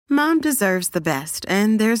Mom deserves the best,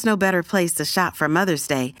 and there's no better place to shop for Mother's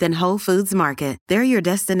Day than Whole Foods Market. They're your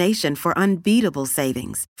destination for unbeatable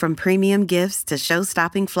savings, from premium gifts to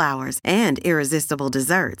show-stopping flowers and irresistible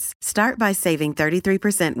desserts. Start by saving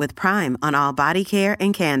 33% with Prime on all body care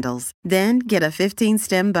and candles. Then get a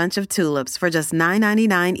 15-stem bunch of tulips for just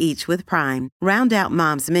 $9.99 each with Prime. Round out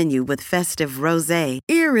Mom's menu with festive rosé,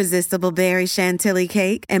 irresistible berry chantilly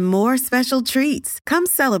cake, and more special treats. Come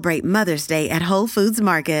celebrate Mother's Day at Whole Foods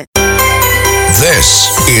Market.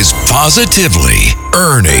 This is Positively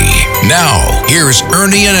Ernie. Now, here's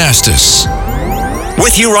Ernie Anastas.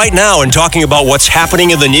 With you right now and talking about what's happening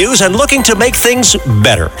in the news and looking to make things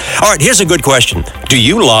better. All right, here's a good question. Do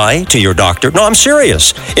you lie to your doctor? No, I'm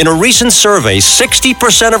serious. In a recent survey,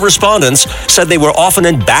 60% of respondents said they were often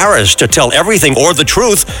embarrassed to tell everything or the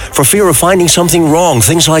truth for fear of finding something wrong,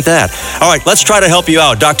 things like that. All right, let's try to help you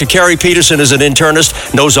out. Dr. Carrie Peterson is an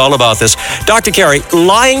internist, knows all about this. Dr. Carrie,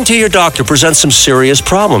 lying to your doctor presents some serious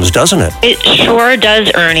problems, doesn't it? It sure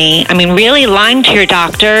does, Ernie. I mean, really, lying to your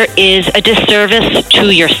doctor is a disservice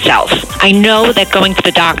to yourself. I know that going to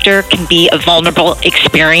the doctor can be a vulnerable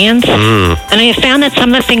experience, and I have found that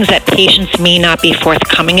some of the things that patients may not be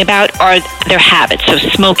forthcoming about are their habits. So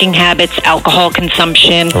smoking habits, alcohol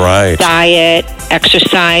consumption, diet,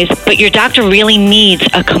 exercise. But your doctor really needs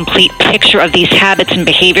a complete picture of these habits and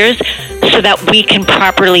behaviors so that we can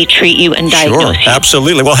properly treat you and diagnose you. Sure,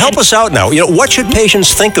 absolutely. Well, help us out now. What should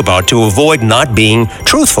patients think about to avoid not being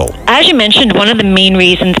truthful? As you mentioned, one of the main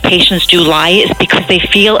reasons patients do lie is because they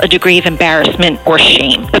feel a degree of embarrassment or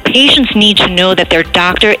shame. But patients need to know that their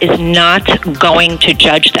doctor is not going to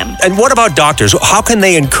judge them. And what about doctors? How can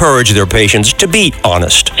they encourage their patients to be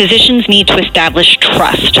honest? Physicians need to establish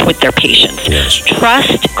trust with their patients. Yes.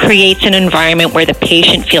 Trust creates an environment where the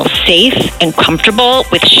patient feels safe and comfortable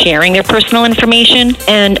with sharing their personal information.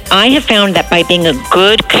 And I have found that by being a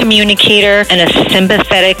good communicator and a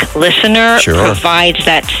sympathetic listener provides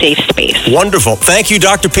that safe space. Wonderful. Thank you,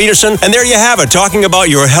 Dr. Peterson. And there you have it. Talking about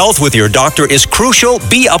your health with your doctor is crucial.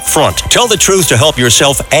 Be upfront. Tell the truth to help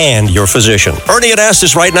yourself and your physician. Ernie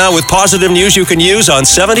Anastas right now with positive news you can use on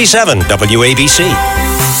 77 WABC.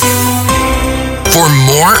 For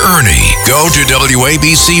more Ernie, go to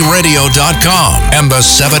WABCRadio.com and the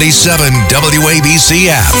 77 WABC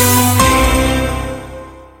app.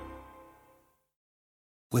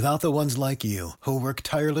 Without the ones like you, who work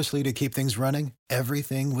tirelessly to keep things running,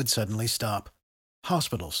 everything would suddenly stop.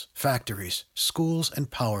 Hospitals, factories, schools,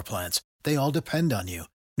 and power plants, they all depend on you.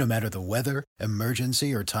 No matter the weather,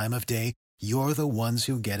 emergency, or time of day, you're the ones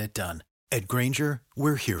who get it done. At Grainger,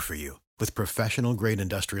 we're here for you with professional-grade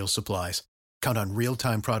industrial supplies. Count on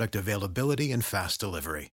real-time product availability and fast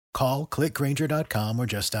delivery. Call, click Grainger.com, or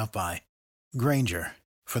just stop by. Grainger,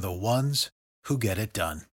 for the ones who get it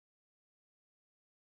done.